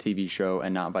upon in a TV show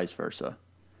and not vice versa.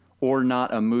 Or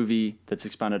not a movie that's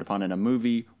expounded upon in a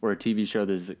movie or a TV show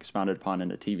that is expounded upon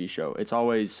in a TV show. It's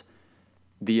always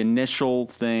the initial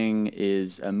thing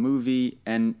is a movie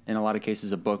and in a lot of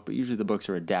cases a book, but usually the books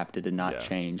are adapted and not Yeah.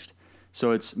 changed.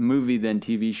 So it's movie then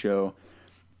TV show.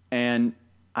 And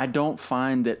I don't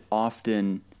find that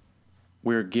often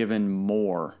we're given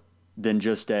more than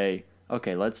just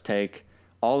okay, let's take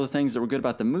all the things that were good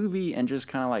about the movie and just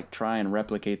kind of like try and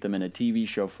replicate them in a TV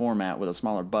show format with a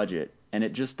smaller budget. And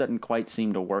it just doesn't quite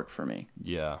seem to work for me.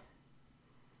 yeah.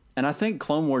 And I think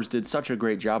Clone Wars did such a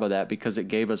great job of that because it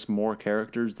gave us more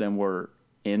characters than were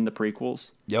in the prequels.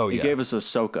 Oh, It yeah. gave us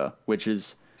Ahsoka, which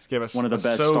is Give us one of the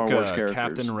best Star Wars characters.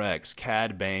 Captain Rex,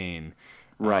 Cad Bane,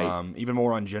 Right. Even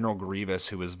more on General Grievous,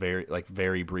 who was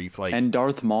very brief. And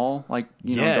Darth Maul,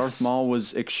 Darth Maul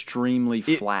was extremely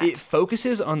flat. It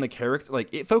focuses on the character,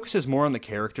 it focuses more on the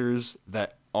characters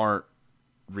that aren't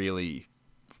really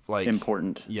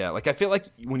important. Yeah, I feel like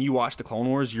when you watch the Clone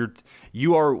Wars,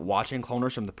 you are watching Clone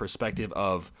Wars from the perspective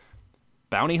of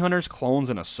bounty hunters, clones,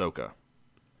 and Ahsoka.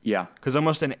 Yeah. Because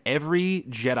almost in every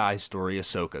Jedi story,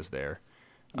 Ahsoka's there.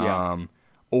 Yeah.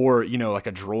 Or, like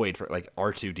a droid for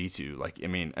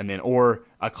R2-D2, and then, or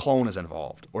a clone is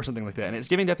involved or something like that. And it's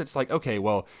giving depth. It's like, okay,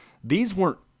 well, these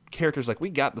weren't characters, we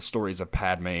got the stories of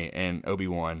Padme and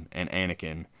Obi-Wan and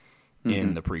Anakin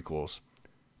in the prequels.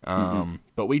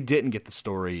 But we didn't get the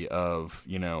story of,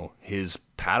 his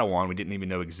Padawan we didn't even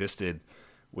know existed.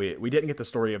 We didn't get the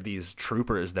story of these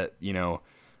troopers that,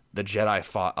 the Jedi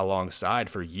fought alongside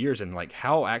for years and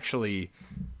how actually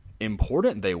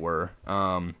important they were.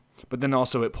 But then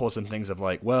also it pulls in things of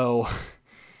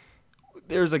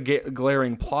there's a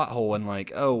glaring plot hole and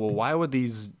why would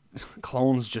these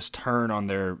clones just turn on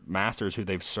their masters who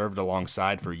they've served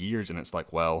alongside for years? And it's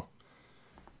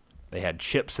they had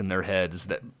chips in their heads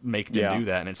that make them do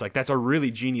that. And it's that's a really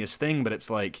genius thing, but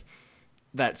it's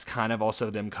that's kind of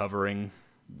also them covering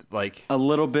a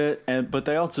little bit, but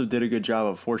they also did a good job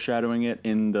of foreshadowing it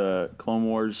in the Clone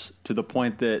Wars to the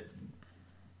point that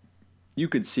you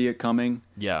could see it coming.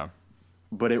 Yeah.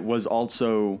 But it was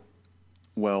also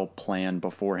well planned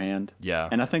beforehand. Yeah.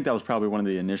 And I think that was probably one of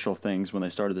the initial things when they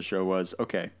started the show was,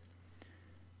 okay,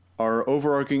 our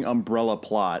overarching umbrella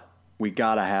plot, we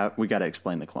gotta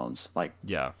explain the clones.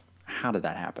 Yeah. How did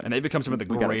that happen? And they become some of the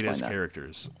greatest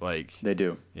characters. They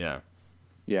do. Yeah.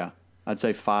 Yeah. I'd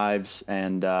say Fives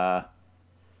and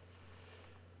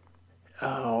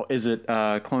is it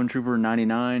Clone Trooper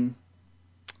 99?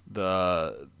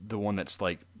 The one that's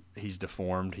he's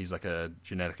deformed. He's a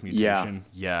genetic mutation.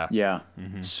 Yeah.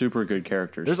 Mm-hmm. Super good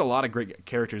characters. There's a lot of great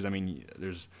characters. I mean,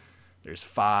 there's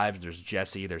Fives, there's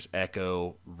Jesse, there's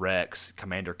Echo, Rex,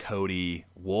 Commander Cody,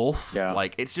 Wolf. Yeah.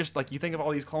 It's just you think of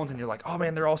all these clones and you're oh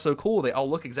man, they're all so cool. They all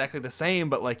look exactly the same,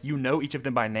 but each of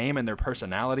them by name and their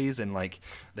personalities and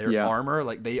their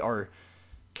armor. They are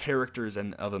characters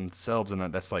of themselves,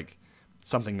 and that's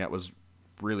something that was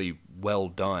really well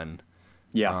done.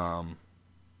 Yeah.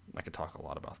 I could talk a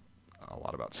lot about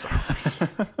Star Wars.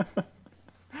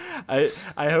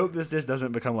 I hope this just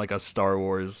doesn't become a Star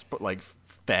Wars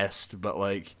fest, but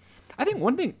I think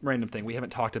one random thing we haven't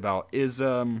talked about is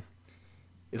Lord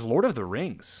of the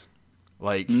Rings.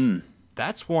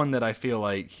 That's one that I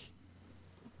feel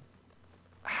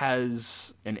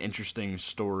has an interesting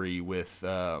story with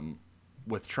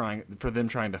trying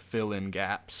to fill in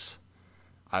gaps,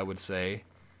 I would say.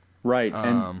 Right.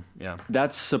 And yeah.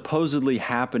 That's supposedly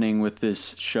happening with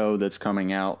this show that's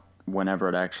coming out whenever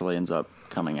it actually ends up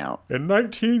coming out. In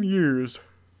 19 years.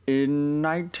 In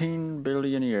 19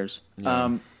 billion years.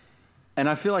 Yeah. And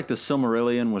I feel the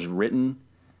Silmarillion was written.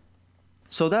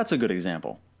 So that's a good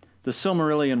example. The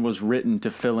Silmarillion was written to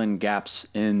fill in gaps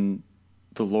in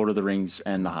The Lord of the Rings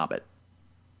and The Hobbit.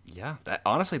 Yeah.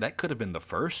 Honestly, that could have been the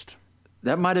first.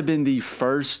 That might have been the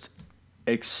first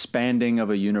expanding of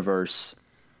a universe.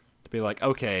 Be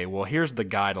okay, well, here's the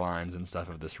guidelines and stuff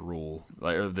of this rule,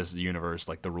 or this universe,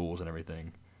 the rules and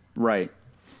everything. Right.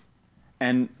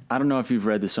 And I don't know if you've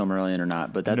read the Silmarillion or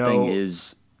not, but that thing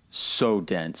is so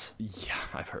dense. Yeah,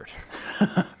 I've heard.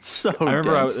 So I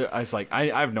remember dense. I was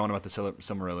I've known about the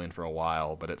Silmarillion for a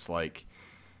while, but it's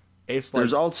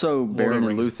there's also Baron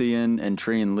and Rings. Luthien and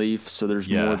Tree and Leaf, so there's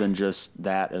more than just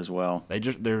that as well.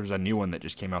 There's a new one that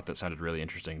just came out that sounded really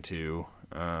interesting too.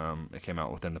 It came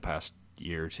out within the past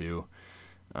year or two.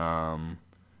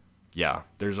 Yeah,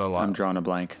 there's a lot. I'm drawing a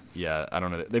blank. Yeah, I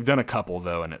don't know. They've done a couple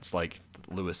though, and it's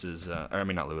Lewis's.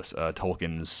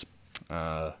 Tolkien's.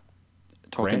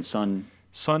 Tolkien's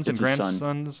sons and It's his son.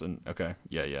 grandsons, and okay,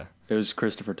 yeah. It was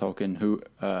Christopher Tolkien who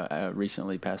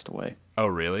recently passed away. Oh,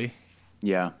 really?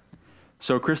 Yeah.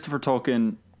 So Christopher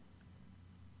Tolkien,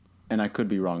 and I could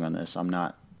be wrong on this. I'm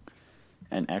not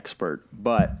an expert,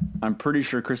 but I'm pretty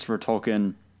sure Christopher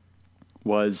Tolkien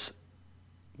was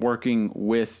working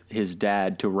with his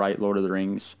dad to write Lord of the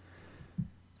Rings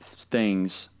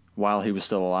things while he was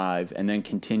still alive, and then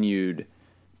continued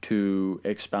to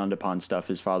expound upon stuff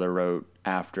his father wrote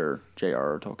after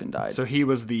J.R.R. Tolkien died. So he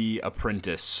was the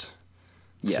apprentice.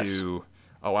 Yes.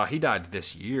 Oh wow, he died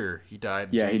this year. He died.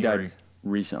 Yeah, January. he died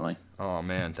recently. Oh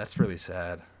man, that's really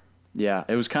sad. Yeah,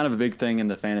 it was kind of a big thing in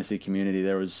the fantasy community.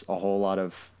 There was a whole lot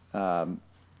of...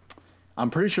 I'm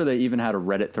pretty sure they even had a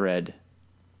Reddit thread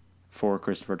for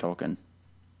Christopher Tolkien.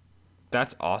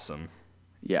 That's awesome.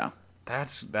 Yeah.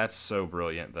 That's so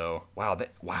brilliant though. Wow,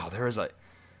 there's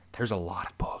a lot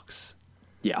of books.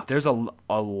 Yeah. There's a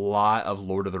lot of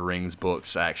Lord of the Rings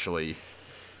books, actually.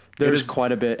 There's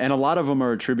quite a bit. And a lot of them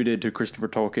are attributed to Christopher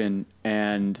Tolkien.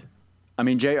 And, I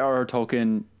mean, J.R.R.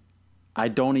 Tolkien, I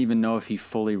don't even know if he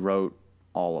fully wrote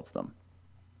all of them.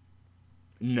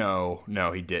 No,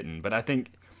 he didn't. But I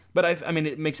mean,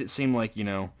 it makes it seem like,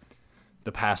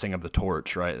 the passing of the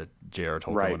torch, right? That J.R.R.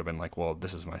 Tolkien would have been like, well,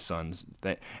 this is my son's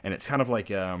thing. And it's kind of like,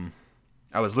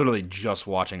 I was literally just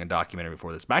watching a documentary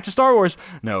before this. Back to Star Wars.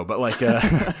 No, but like,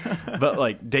 but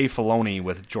like Dave Filoni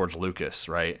with George Lucas,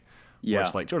 right? Yeah. Where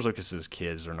it's like George Lucas's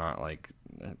kids are not like,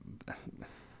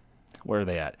 where are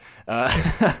they at?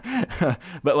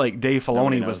 But like Dave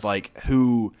Filoni was like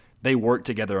who they worked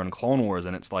together on Clone Wars,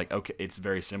 and it's like, okay, it's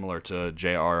very similar to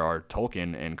J.R.R.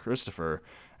 Tolkien and Christopher,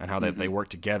 and how they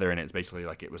worked together, and it's basically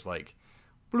like it was like,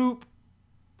 bloop,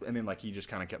 and then like he just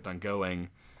kind of kept on going.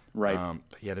 Right.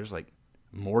 Yeah, there's like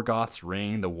Morgoth's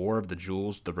Ring, The War of the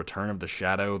Jewels, The Return of the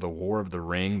Shadow, The War of the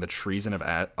Ring, The Treason of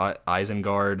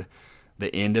Isengard,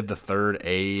 The End of the Third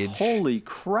Age. Holy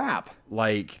crap.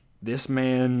 Like, this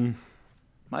man...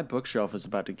 My bookshelf is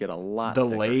about to get a lot The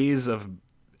thicker. Lays of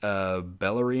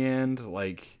Beleriand,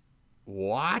 like,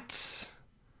 what?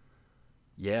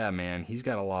 Yeah, man, he's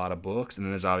got a lot of books. And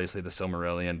then there's obviously the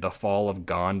Silmarillion, The Fall of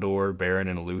Gondor, Beren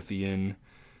and Luthien.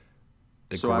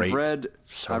 I've read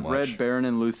Beren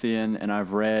and Luthien, and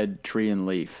I've read Tree and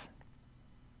Leaf.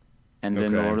 And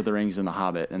then The Lord of the Rings and The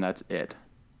Hobbit, and that's it.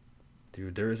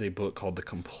 Dude, there is a book called The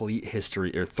Complete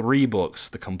History, or 3 books,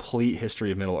 The Complete History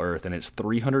of Middle-earth, and it's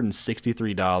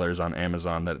 $363 on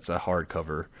Amazon. That it's a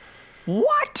hardcover.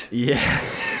 What? Yeah.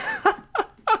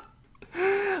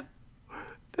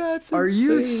 That's insane. Are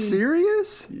you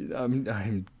serious?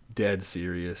 I'm dead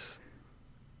serious.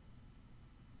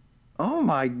 Oh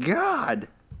my God.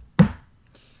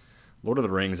 Lord of the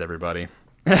Rings, everybody.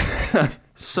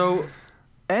 So,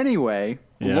 anyway,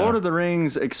 Yeah. Lord of the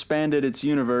Rings expanded its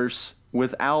universe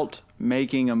without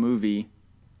making a movie.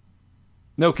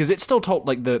 No, because it still told,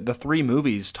 like, the 3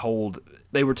 movies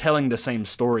they were telling the same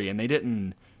story, and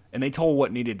they told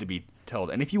what needed to be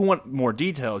told. And if you want more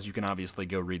details, you can obviously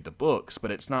go read the books, but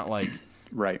it's not like,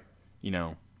 Right.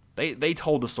 They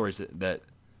told the stories that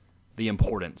the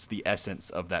importance, the essence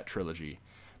of that trilogy.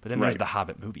 But then there's the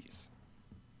Hobbit movies,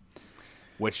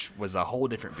 which was a whole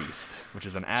different beast, which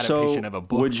is an adaptation of a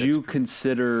book. Would you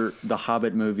consider the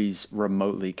Hobbit movies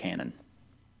remotely canon?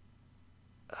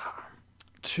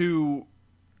 To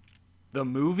the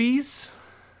movies?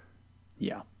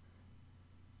 Yeah.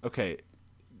 Okay.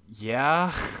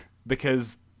 Yeah,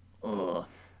 because well,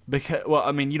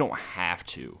 I mean, you don't have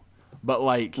to. But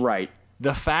like Right.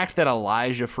 the fact that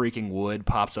Elijah freaking Wood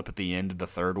pops up at the end of the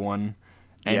 3rd one,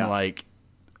 and like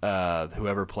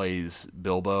whoever plays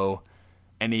Bilbo,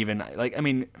 and even like, I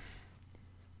mean,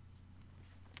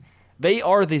 they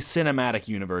are the cinematic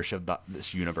universe of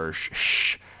this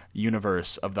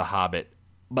universe of the Hobbit,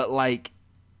 but like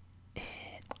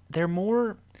they're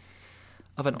more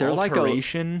of an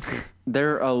alteration.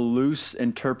 They're a loose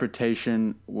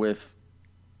interpretation with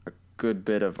a good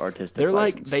bit of artistic They're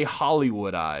license. like, they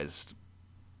Hollywoodized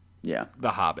The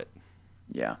Hobbit.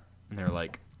 Yeah. And they're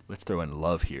like, let's throw in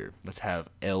love here. Let's have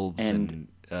elves and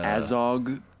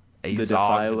Azog, the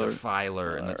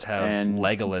Defiler, and let's have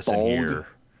Legolas Bolg. in here.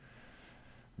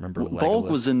 Remember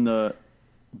Legolas?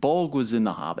 Bolg was in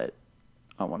The Hobbit,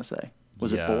 I want to say.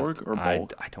 Was it Borg or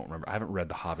Bolg? I don't remember. I haven't read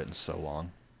The Hobbit in so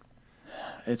long.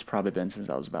 It's probably been since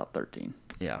I was about 13.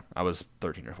 Yeah, I was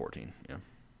 13 or 14. Yeah.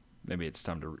 Maybe it's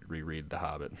time to reread The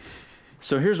Hobbit.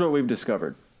 So here's what we've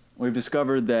discovered. We've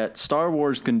discovered that Star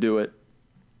Wars can do it,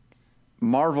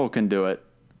 Marvel can do it,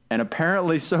 and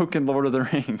apparently so can Lord of the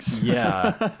Rings.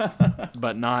 Yeah,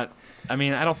 but not... I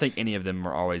mean, I don't think any of them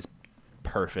are always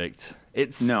perfect.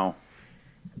 No.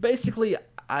 Basically,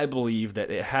 I believe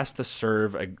that it has to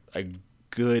serve a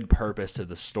good purpose to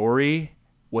the story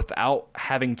without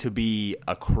having to be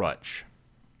a crutch.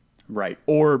 Right.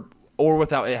 Or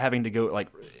without it having to go, like,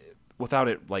 without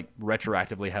it, like,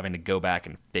 retroactively having to go back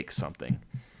and fix something.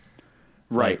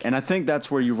 Right. Like, and I think that's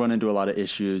where you run into a lot of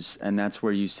issues, and that's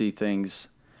where you see things,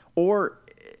 or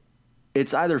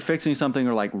it's either fixing something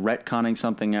or like retconning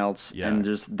something else, and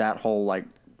just that whole like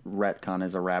retcon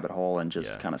is a rabbit hole and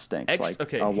just kind of stinks,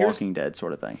 like a Walking Dead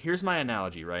sort of thing. Here's my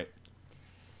analogy, right?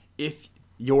 If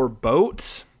your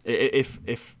boat,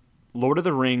 if Lord of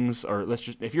the Rings, or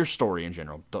if your story in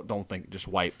general, don't think just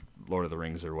wipe Lord of the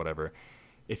Rings or whatever.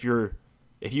 If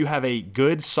you have a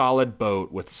good solid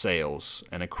boat with sails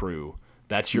and a crew,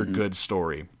 that's your good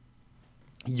story.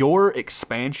 your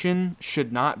expansion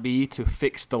should not be to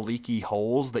fix the leaky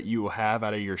holes that you have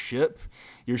out of your ship.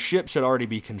 Your ship should already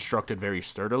be constructed very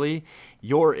sturdily.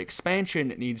 Your expansion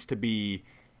needs to be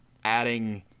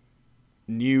adding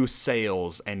new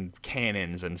sails and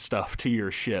cannons and stuff to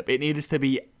your ship. It needs to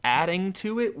be adding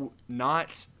to it,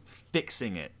 not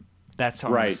fixing it. That's how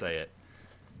I'm going to say it.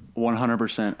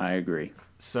 100% I agree.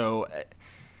 So,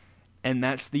 and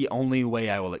that's the only way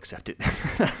I will accept it.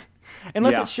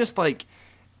 Unless it's just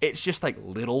like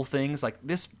little things like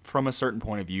this from a certain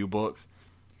point of view book.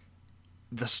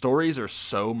 The stories are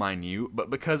so minute, but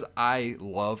because I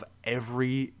love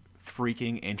every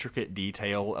freaking intricate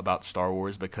detail about Star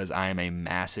Wars because I am a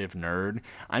massive nerd,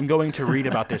 I'm going to read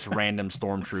about this random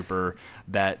stormtrooper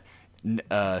that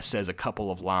says a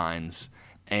couple of lines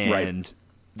and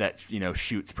that,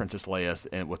 shoots Princess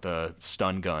Leia with a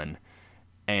stun gun.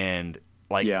 And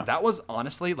that was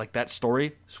honestly, that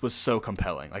story was so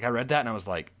compelling. I read that and I was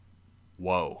like,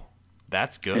 whoa,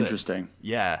 that's good. Interesting.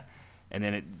 Yeah. And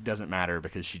then it doesn't matter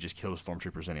because she just kills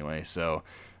stormtroopers anyway. So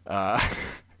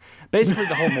basically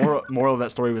the whole moral of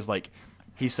that story was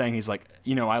he's saying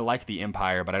I like the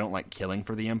Empire, but I don't like killing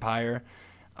for the Empire.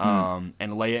 And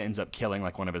Leia ends up killing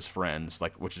one of his friends,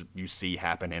 which you see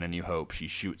happen in A New Hope. She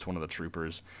shoots one of the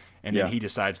troopers, and then he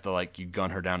decides to you gun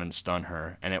her down and stun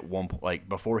her. And at one point,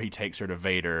 before he takes her to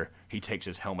Vader, he takes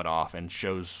his helmet off and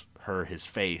shows her his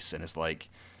face, and it's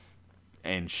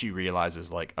and she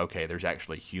realizes okay, there's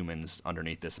actually humans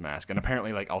underneath this mask. And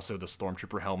apparently also the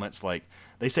stormtrooper helmets,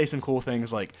 they say some cool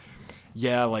things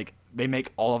they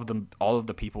make all of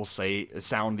the people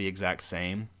sound the exact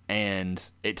same, and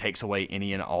it takes away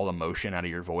any and all emotion out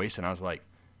of your voice. And I was like,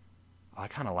 I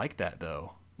kind of like that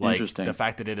though. Interesting. The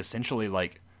fact that it essentially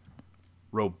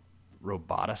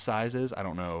roboticizes, I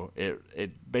don't know,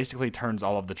 it basically turns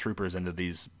all of the troopers into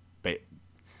these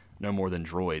no more than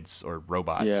droids or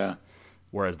robots. Yeah.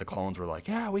 Whereas the clones were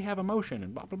we have emotion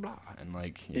and blah, blah, blah. And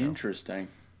Interesting.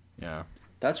 Yeah.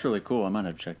 That's really cool. I might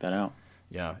have to check that out.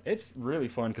 Yeah. It's really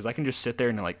fun because I can just sit there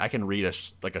and I can read a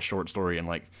short story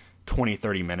in 20,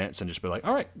 30 minutes and just be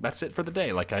all right, that's it for the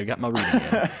day. I got my reading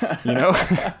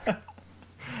in,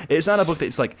 It's not a book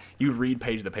that's you read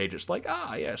page to page. It's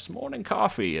yes, morning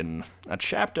coffee and a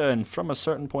chapter and from a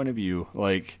certain point of view.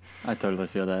 I totally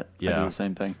feel that. Yeah. I do the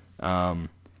same thing.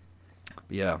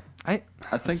 Yeah. I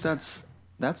think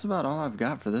that's about all I've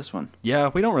got for this one.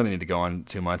 Yeah, we don't really need to go on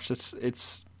too much.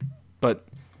 But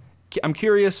I'm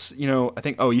curious, I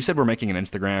think, you said we're making an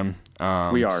Instagram.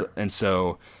 We are.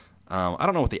 So I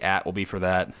don't know what the @, will be for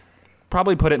that.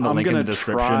 Probably put it in the link in the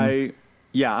description.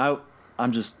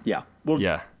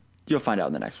 You'll find out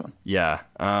in the next one. Yeah.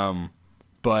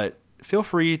 But feel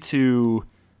free to,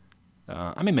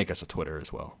 I may make us a Twitter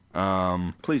as well.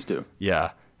 Please do.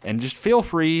 Yeah. And just feel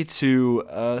free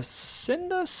to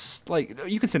send us,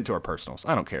 you can send it to our personals.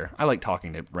 I don't care. I like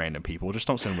talking to random people. Just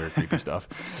don't send weird, creepy stuff.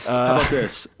 How about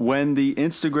this? When the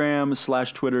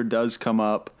Instagram/Twitter does come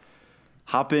up,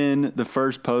 hop in the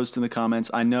first post in the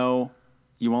comments. I know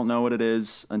you won't know what it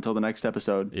is until the next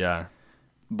episode. Yeah.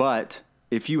 But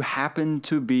if you happen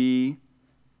to be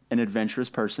an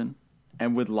adventurous person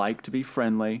and would like to be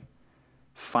friendly,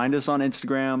 find us on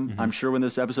Instagram. Mm-hmm. I'm sure when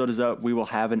this episode is up, we will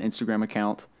have an Instagram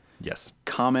account. Yes.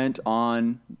 Comment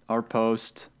on our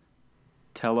post.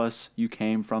 Tell us you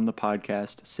came from the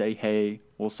podcast. Say hey.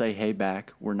 We'll say hey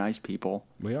back. We're nice people.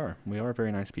 We are. We are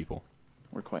very nice people.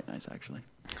 We're quite nice, actually.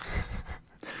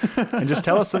 And just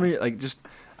tell us something,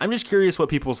 I'm just curious what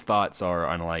people's thoughts are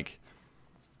on,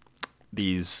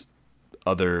 these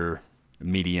other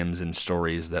mediums and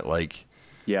stories that,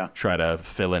 try to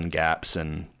fill in gaps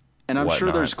and I'm whatnot.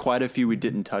 sure there's quite a few we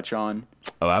didn't touch on.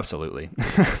 Oh, absolutely.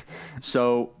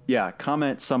 So,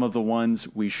 comment some of the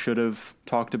ones we should have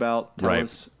talked about. Tell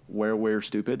us where we're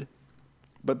stupid,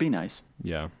 but be nice.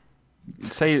 Yeah.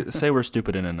 Say we're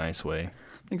stupid in a nice way.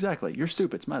 Exactly. You're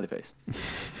stupid, smiley face.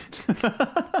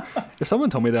 If someone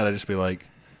told me that, I'd just be like,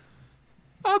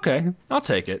 okay, I'll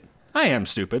take it. I am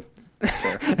stupid.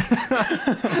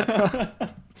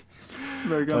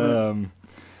 Very good.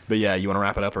 But yeah, you want to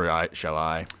wrap it up or shall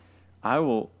I? I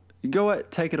will. Go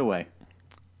take it away.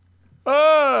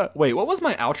 Wait, what was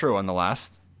my outro on the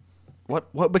last?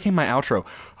 What became my outro?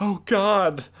 Oh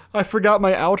God, I forgot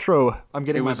my outro. I'm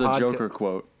getting. It was a Joker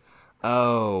quote.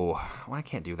 Oh, well, I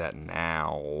can't do that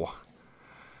now.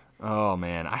 Oh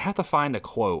man, I have to find a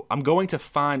quote. I'm going to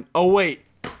find. Oh wait,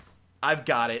 I've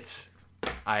got it.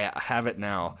 I have it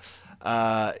now.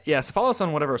 So follow us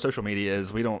on whatever our social media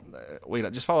is. We don't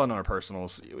just follow on our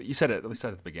personals. You said it, at least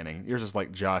at the beginning. Yours is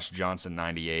Josh Johnson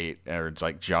 98, or it's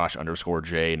Josh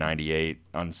 _J 98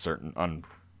 on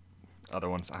other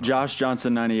ones. I don't Josh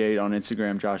Johnson 98 on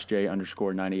Instagram, Josh J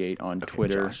 _ 98 on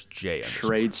Twitter, Josh J _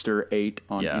 Shradester 8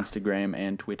 on Yeah. Instagram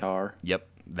and Twitter. Yep,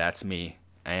 that's me.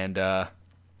 And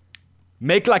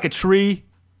make like a tree.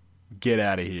 Get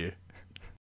out of here.